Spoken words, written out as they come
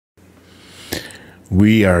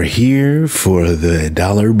We are here for the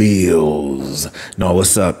dollar bills. No,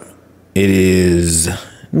 what's up? It is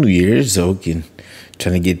New Year's, so trying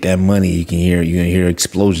to get that money. You can hear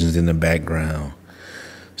explosions in the background.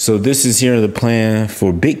 So this is here the plan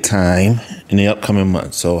for Bigtime in the upcoming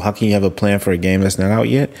months. So how can you have a plan for a game that's not out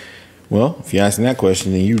yet? Well, if you're asking that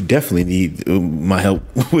question, then you definitely need my help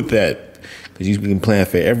with that, because you can plan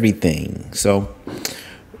for everything. So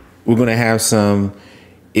we're gonna have some,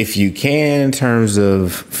 if you can, in terms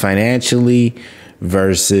of financially,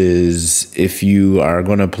 versus if you are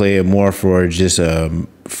going to play it more for just a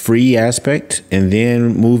free aspect and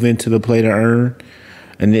then move into the play to earn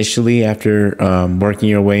initially after working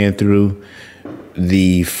your way in through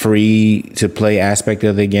the free to play aspect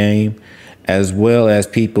of the game, as well as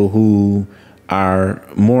people who are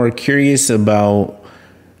more curious about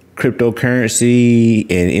cryptocurrency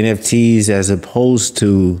and NFTs as opposed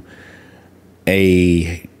to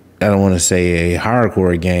I don't want to say a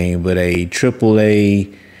hardcore game, but a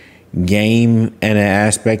AAA game, and an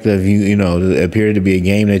aspect of it appeared to be a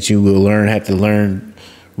game that you will have to learn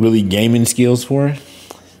really gaming skills for.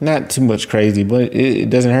 Not too much crazy, but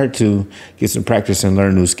it doesn't hurt to get some practice and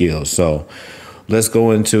learn new skills. So let's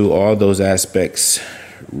go into all those aspects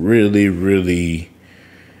really, really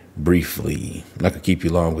briefly. I'm not gonna keep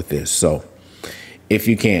you long with this. So if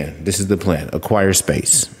you can, this is the plan: acquire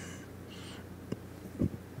space.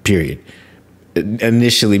 Period.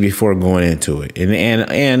 Initially, before going into it, and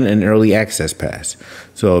an early access pass.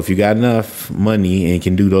 So if you got enough money and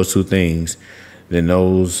can do those two things, then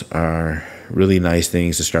those are really nice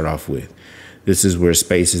things to start off with. This is where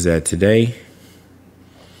space is at today.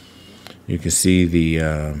 You can see the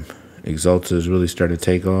Exaltas really started to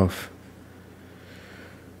take off.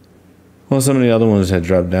 Well, some of the other ones had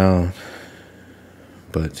dropped down,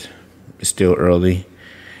 but it's still early.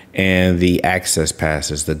 And the access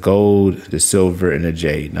passes, the gold, the silver, and the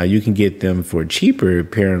jade. Now you can get them for cheaper,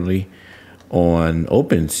 apparently, on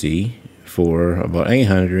OpenSea for about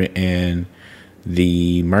 800, and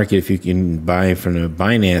the market, if you can buy from the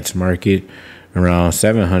Binance market, around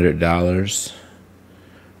 $700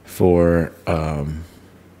 for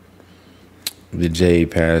the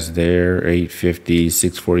jade pass there, 850,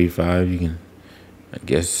 645. You can, I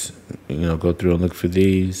guess, go through and look for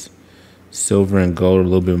these. Silver and gold a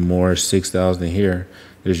little bit more, 6,000 here.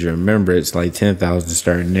 Because you remember, it's like 10,000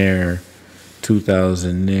 starting there,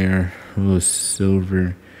 2,000 there. Oh,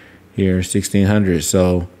 silver here, 1,600.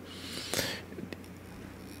 So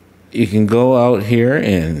you can go out here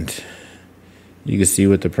and you can see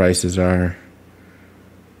what the prices are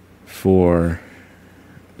for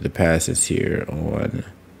the passes here on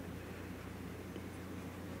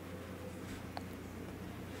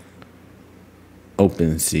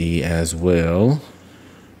OpenSea as well.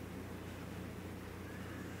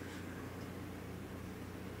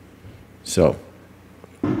 So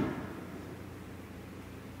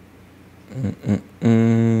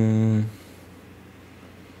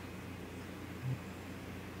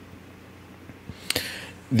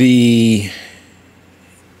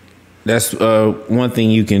that's one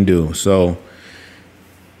thing you can do. So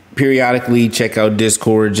periodically check out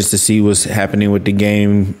Discord just to see what's happening with the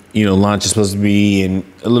game. Launch is supposed to be in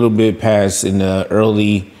a little bit past in the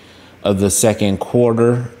early of the second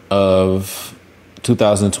quarter of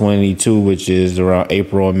 2022, which is around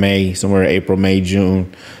April and May, somewhere April, May,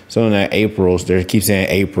 June. So in that April, they keep saying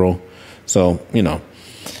April. So,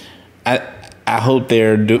 I hope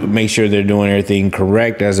make sure they're doing everything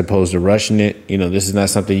correct as opposed to rushing it. This is not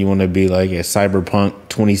something you want to be like a Cyberpunk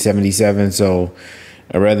 2077. So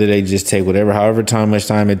I'd rather they just take however much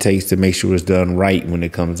time it takes to make sure it's done right when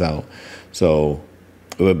it comes out. So,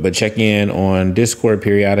 but check in on Discord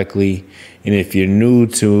periodically. And if you're new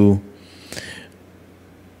to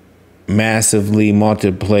massively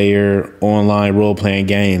multiplayer online role-playing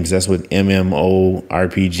games, that's what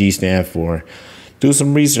MMORPG stand for. Do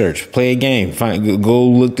some research, play a game, go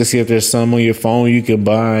look to see if there's some on your phone you can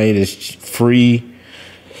buy that's free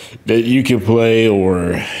that you can play,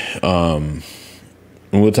 or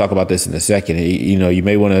and we'll talk about this in a second. You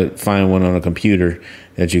may want to find one on a computer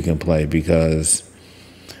that you can play, because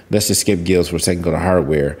let's just skip guilds for a second, go to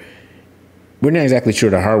hardware. We're not exactly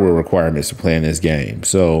sure the hardware requirements to play in this game.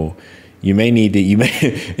 So you may need to, you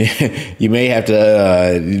may have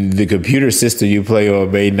to, the computer system you play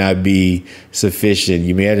on may not be sufficient.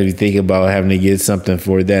 You may have to be thinking about having to get something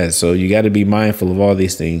for that. So you got to be mindful of all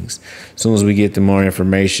these things. As soon as we get the more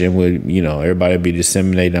information, everybody will be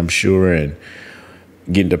disseminated, I'm sure, and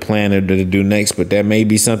getting the plan to do next. But that may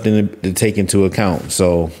be something to take into account.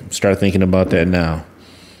 So start thinking about that now.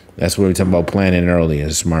 That's what we're talking about, planning early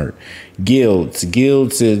and smart. Guilds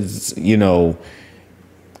is,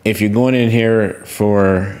 if you're going in here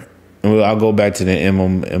for, well, I'll go back to the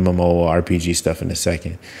MMO RPG stuff in a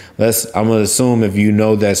second. I'm gonna assume if you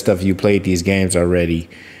know that stuff, you played these games already,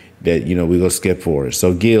 that we go skip forward.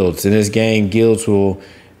 So guilds in this game, guilds will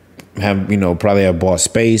have probably have bought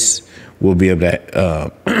space. We'll be able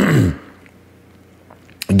to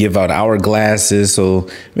give out hourglasses. So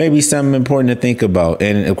maybe something important to think about.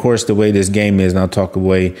 And of course, the way this game is, and I'll talk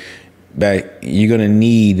away back, you're gonna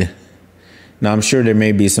need. Now I'm sure there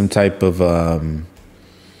may be some type of I'm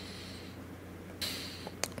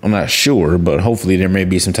not sure, but hopefully there may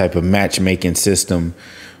be some type of matchmaking system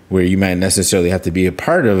where you might necessarily have to be a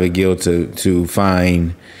part of a guild to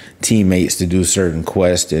find teammates to do certain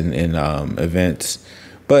quests and events.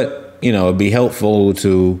 But, it'd be helpful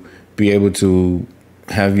to be able to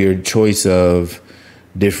have your choice of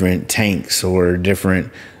different tanks or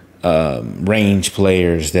different range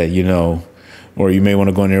players that, or you may want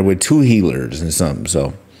to go in there with 2 healers and something.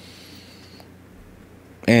 So,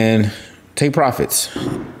 and take profits.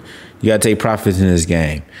 You got to take profits in this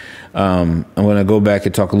game. I'm going to go back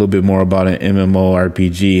and talk a little bit more about an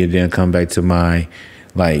MMORPG and then come back to my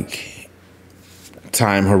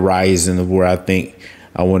time horizon of where I think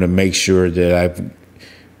I want to make sure that I've,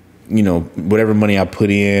 whatever money I put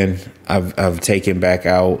in, I've taken back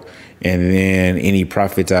out, and then any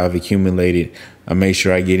profits I've accumulated, I make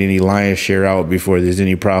sure I get any lion's share out before there's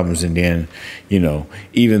any problems. And then,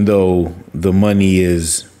 even though the money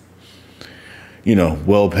is,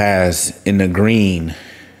 well past in the green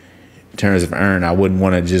in terms of earn, I wouldn't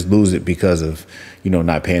want to just lose it because of,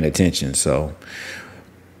 not paying attention. So,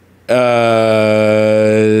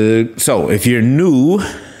 so if you're new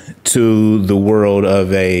to the world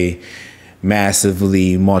of a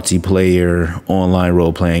massively multiplayer online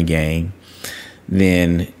role-playing game,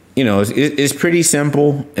 then, it's pretty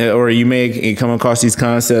simple. Or you may come across these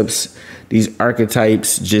concepts, these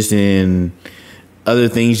archetypes just in other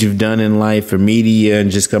things you've done in life or media,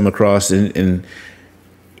 and just come across and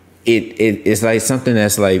it's like something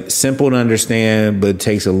that's like simple to understand but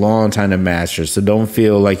takes a long time to master. So don't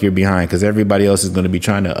feel like you're behind, because everybody else is going to be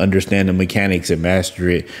trying to understand the mechanics and master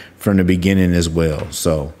it from the beginning as well.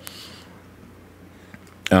 So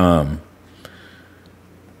the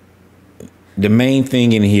main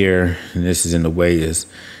thing in here, and this is in the way, is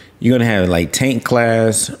you're going to have like tank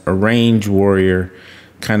class, a range warrior,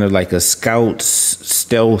 kind of like a scout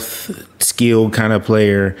stealth skill kind of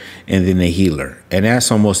player, and then a healer. And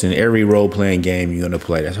that's almost in every role-playing game you're going to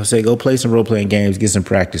play. That's why I say go play some role-playing games, get some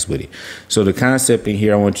practice with it. So the concept in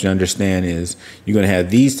here I want you to understand is you're going to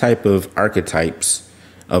have these type of archetypes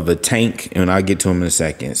of a tank, and I'll get to them in a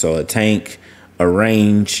second. So a tank, a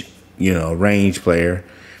range, range player.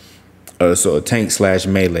 So a tank /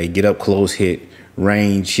 melee, get up close, hit,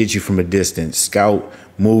 range, hit you from a distance, scout,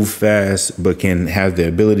 move fast, but can have the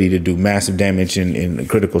ability to do massive damage in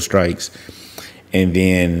critical strikes. And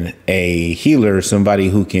then a healer, somebody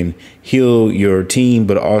who can heal your team,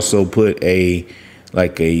 but also put a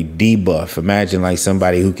debuff. Imagine like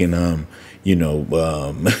somebody who can, I'm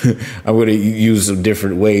going to use some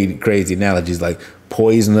different crazy analogies, like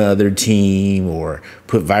poison the other team or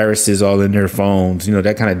put viruses all in their phones,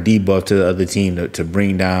 that kind of debuff to the other team to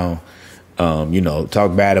bring down,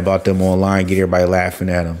 talk bad about them online, get everybody laughing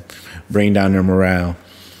at them, bring down their morale.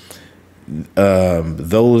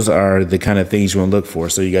 Those are the kind of things you want to look for.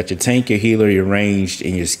 So you got your tank, your healer, your ranged,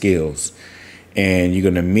 and your skills. And you're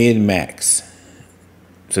going to mid-max.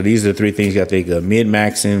 So these are the 3 things you got to think of.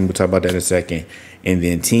 Mid-maxing, we'll talk about that in a second. And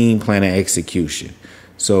then team, plan, and execution.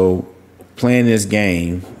 So playing this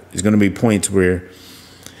game is going to be points where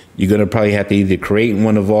you're going to probably have to either create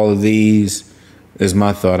one of all of these. Is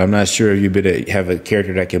my thought. I'm not sure if you better have a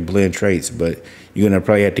character that can blend traits, but you're going to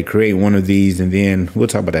probably have to create one of these, and then we'll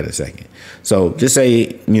talk about that in a second. So just say,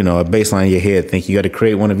 a baseline in your head, think you got to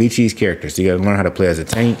create one of each of these characters. So you got to learn how to play as a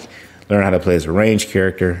tank, learn how to play as a ranged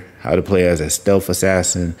character, how to play as a stealth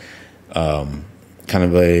assassin, kind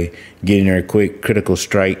of a get in there quick, critical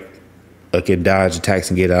strike, can dodge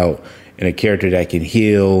attacks and get out, and a character that can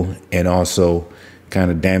heal and also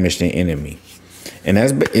kind of damage the enemy.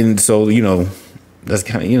 That's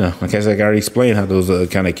kind of, I guess I already explained how those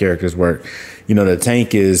kind of characters work. The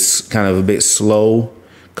tank is kind of a bit slow,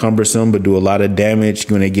 cumbersome, but do a lot of damage.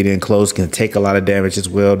 When they get in close, can take a lot of damage as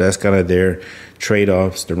well. That's kind of their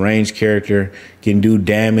trade-offs. The ranged character can do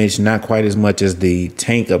damage, not quite as much as the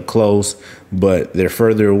tank up close, but they're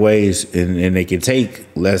further away and they can take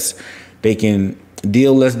less. They can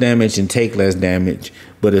deal less damage and take less damage,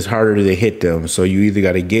 but it's harder to hit them. So you either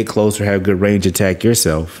got to get close or have good range attack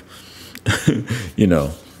yourself.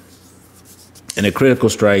 And a critical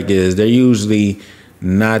strike is they're usually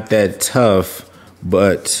not that tough,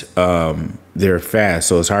 but they're fast,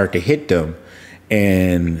 so it's hard to hit them,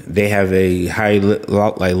 and they have a high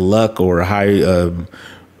like luck or a high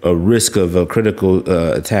a risk of a critical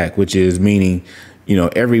attack, which is meaning,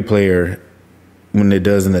 every player when it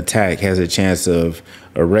does an attack has a chance of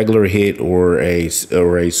a regular hit or a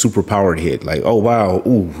super powered hit. Like, oh wow,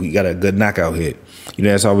 ooh, we got a good knockout hit.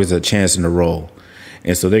 That's always a chance in the roll,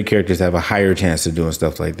 and so their characters have a higher chance of doing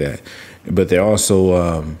stuff like that. But they're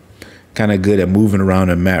also kind of good at moving around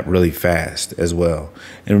the map really fast as well.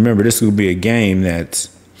 And remember, this will be a game that's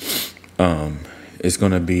it's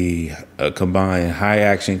going to be a combined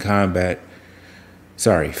fast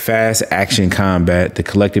action combat, the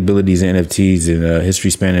collectabilities, NFTs, and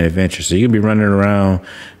history spanning adventure. So you'll be running around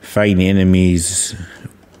fighting enemies,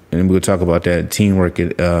 and we'll talk about that teamwork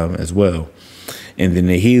as well. And then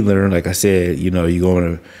the healer, like I said, you're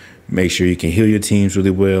going to make sure you can heal your teams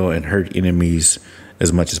really well and hurt enemies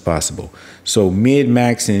as much as possible. So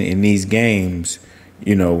mid-maxing in these games,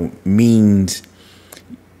 means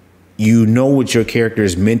what your character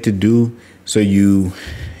is meant to do. So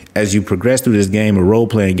as you progress through this game, a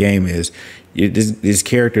role-playing game is, this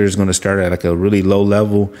character is going to start at like a really low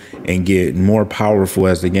level and get more powerful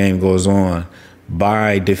as the game goes on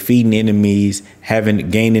by defeating enemies,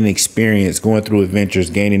 gaining experience, going through adventures,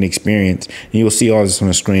 gaining experience. And you'll see all this on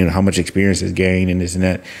the screen, how much experience is gained and this and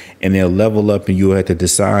that. And they'll level up, and you'll have to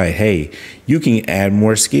decide, hey, you can add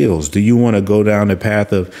more skills. Do you want to go down the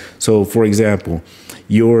path of, so for example,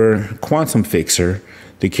 your quantum fixer,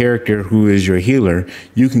 the character who is your healer,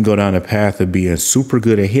 you can go down a path of being super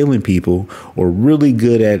good at healing people or really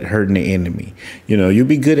good at hurting the enemy. You'll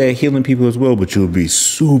be good at healing people as well, but you'll be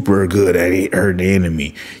super good at hurting the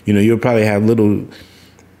enemy. You'll probably have little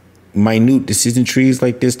minute decision trees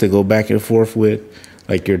like this to go back and forth with.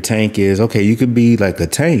 Like your tank is, okay, you could be like a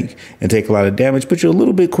tank and take a lot of damage, but you're a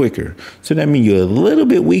little bit quicker. So that means you're a little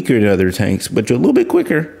bit weaker than other tanks, but you're a little bit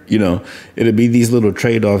quicker. It'll be these little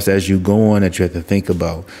trade-offs as you go on that you have to think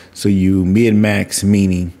about. So you mid-max,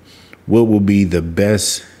 meaning what will be the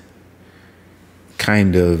best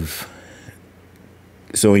kind of,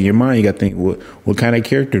 so in your mind, you got to think, what kind of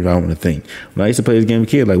character do I want to think? When I used to play this game as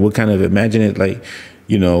a kid, like what kind of, imagine it like,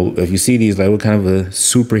 if you see these, like what kind of a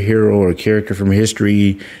superhero or character from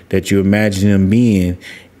history that you imagine them being,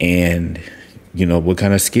 and what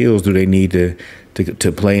kind of skills do they need to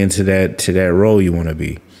play into that role you want to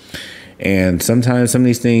be. And sometimes some of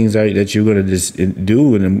these things that you're going to just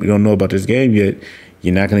do, and we don't know about this game yet,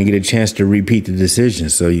 you're not going to get a chance to repeat the decision.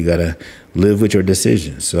 So you got to live with your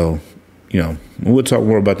decisions. So, we'll talk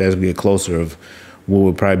more about that as we get closer of what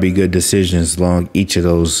would probably be good decisions along each of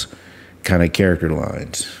those kind of character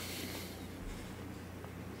lines.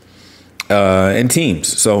 And teams.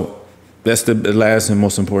 So that's the last and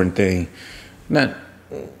most important thing.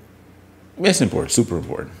 It's important, super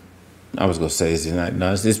important. I was going to say it's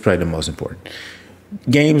probably the most important.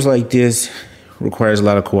 Games like this requires a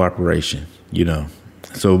lot of cooperation,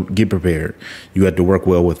 so get prepared. You have to work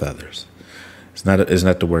well with others. It's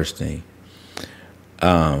not the worst thing.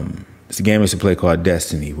 It's a game I used to play called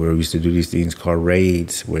Destiny, where we used to do these things called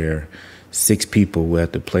raids, where 6 people would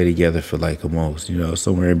have to play together for like almost,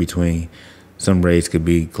 somewhere in between. Some raids could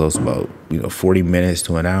be close about, 40 minutes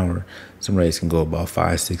to an hour. Some raids can go about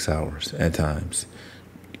 5-6 hours at times,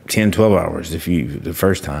 10-12 hours the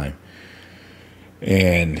first time.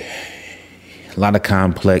 And a lot of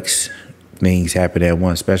complex things happen at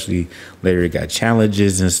once, especially later it got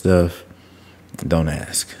challenges and stuff. Don't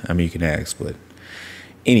ask. I mean, you can ask, but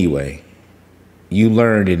anyway, you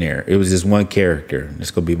learned in there. It was this one character.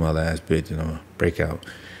 This gonna be my last bit, breakout.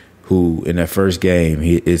 Who in that first game,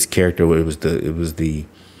 his character it was the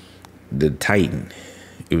Titan.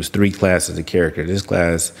 It was 3 classes of character. This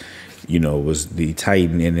class, was the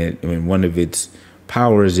Titan, and one of its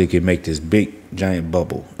powers, it could make this big giant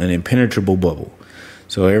bubble, an impenetrable bubble.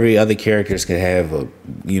 So every other characters could have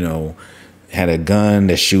had a gun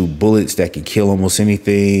that shoot bullets that could kill almost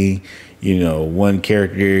anything. One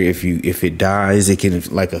character, if it dies, it can,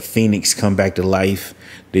 like a phoenix, come back to life.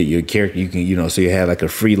 That your character, you can, so you had like a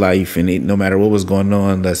free life, and no matter what was going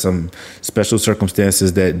on, unless some special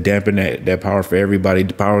circumstances that dampen that power for everybody,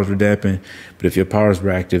 the powers were dampened. But if your powers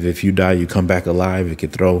were active, if you die, you come back alive. It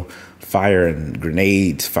could throw fire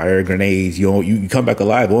grenades. You come back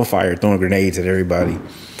alive on fire, throwing grenades at everybody.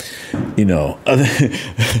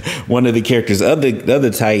 One of the characters, the other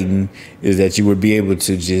Titan, is that you would be able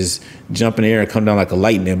to just jump in the air and come down like a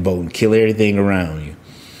lightning bolt and kill everything around you.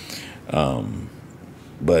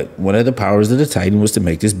 But one of the powers of the Titan was to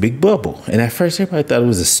make this big bubble. And at first, everybody thought it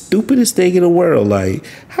was the stupidest thing in the world. Like,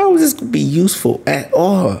 how is this going to be useful at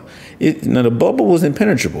all? Now the bubble was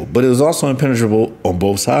impenetrable, but it was also impenetrable on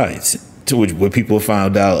both sides. To which what people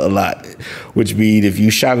found out a lot, which means if you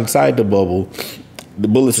shot inside the bubble, the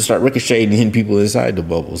bullets will start ricocheting and hitting people inside the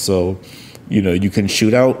bubble. So, you can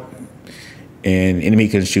shoot out, and enemy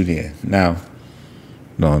can shoot in. Now,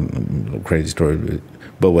 no crazy story,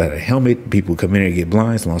 but with a helmet, people come in and get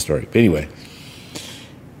blind. It's a long story. But anyway,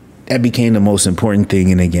 that became the most important thing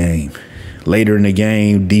in the game. Later in the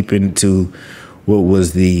game, deep into what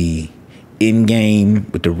was the end game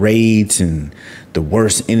with the raids and the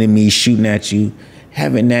worst enemies shooting at you,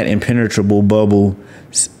 having that impenetrable bubble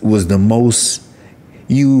was the most.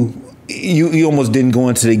 You almost didn't go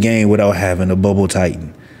into the game without having a bubble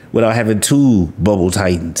titan, without having two bubble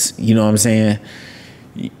titans. You know what I'm saying?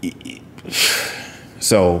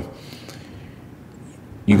 So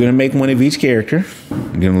you're going to make one of each character.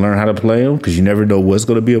 You're going to learn how to play them because you never know what's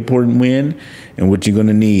going to be important when and what you're going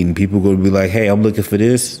to need. And people are going to be like, hey, I'm looking for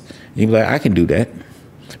this. And you'll be like, I can do that.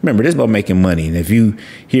 Remember, this is about making money. And if you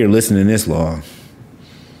here listening this long,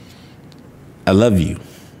 I love you.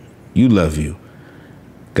 You love you.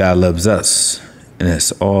 God loves us. And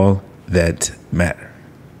that's all that matters.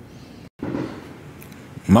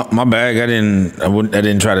 My bag, I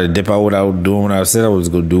didn't try to dip out without doing what I said I was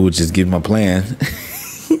going to do, which is give my plan.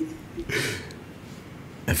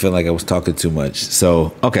 I feel like I was talking too much.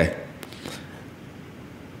 So, okay.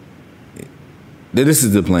 This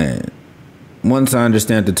is the plan. Once I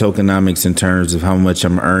understand the tokenomics in terms of how much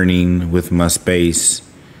I'm earning with my space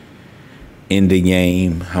in the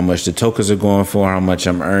game, how much the tokens are going for, how much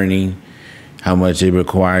I'm earning, how much it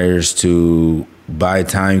requires to buy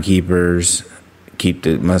timekeepers, keep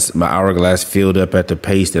my hourglass filled up at the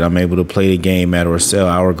pace that I'm able to play the game at or sell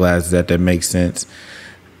hourglasses that makes sense,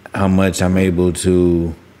 how much I'm able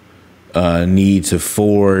to need to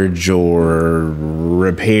forge or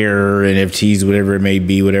repair NFTs, whatever it may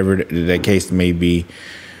be, whatever that case may be.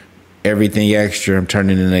 Everything extra I'm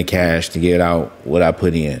turning into cash to get out what I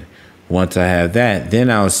put in. Once I have that,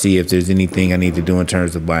 then I'll see if there's anything I need to do in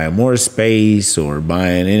terms of buying more space or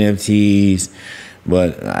buying NFTs.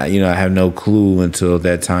 But I have no clue until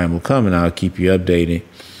that time will come, and I'll keep you updated.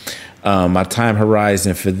 My time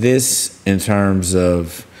horizon for this, in terms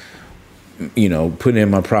of putting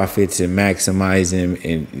in my profits and maximizing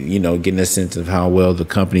and getting a sense of how well the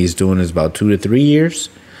company is doing, is about 2 to 3 years.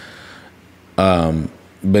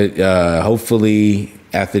 But hopefully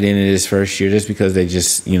after the end of this first year, just because they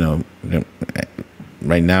just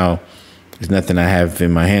right now there's nothing I have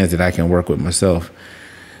in my hands that I can work with myself.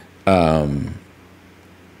 But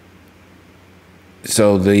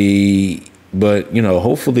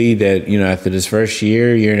hopefully that, after this first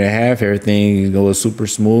year and a half, everything goes super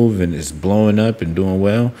smooth and it's blowing up and doing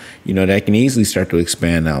well, that can easily start to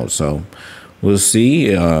expand out. So we'll see.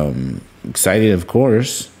 Excited, of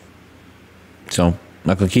course. So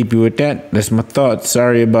I can keep you with that. That's my thoughts.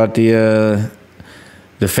 Sorry about the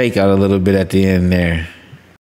fake out a little bit at the end there.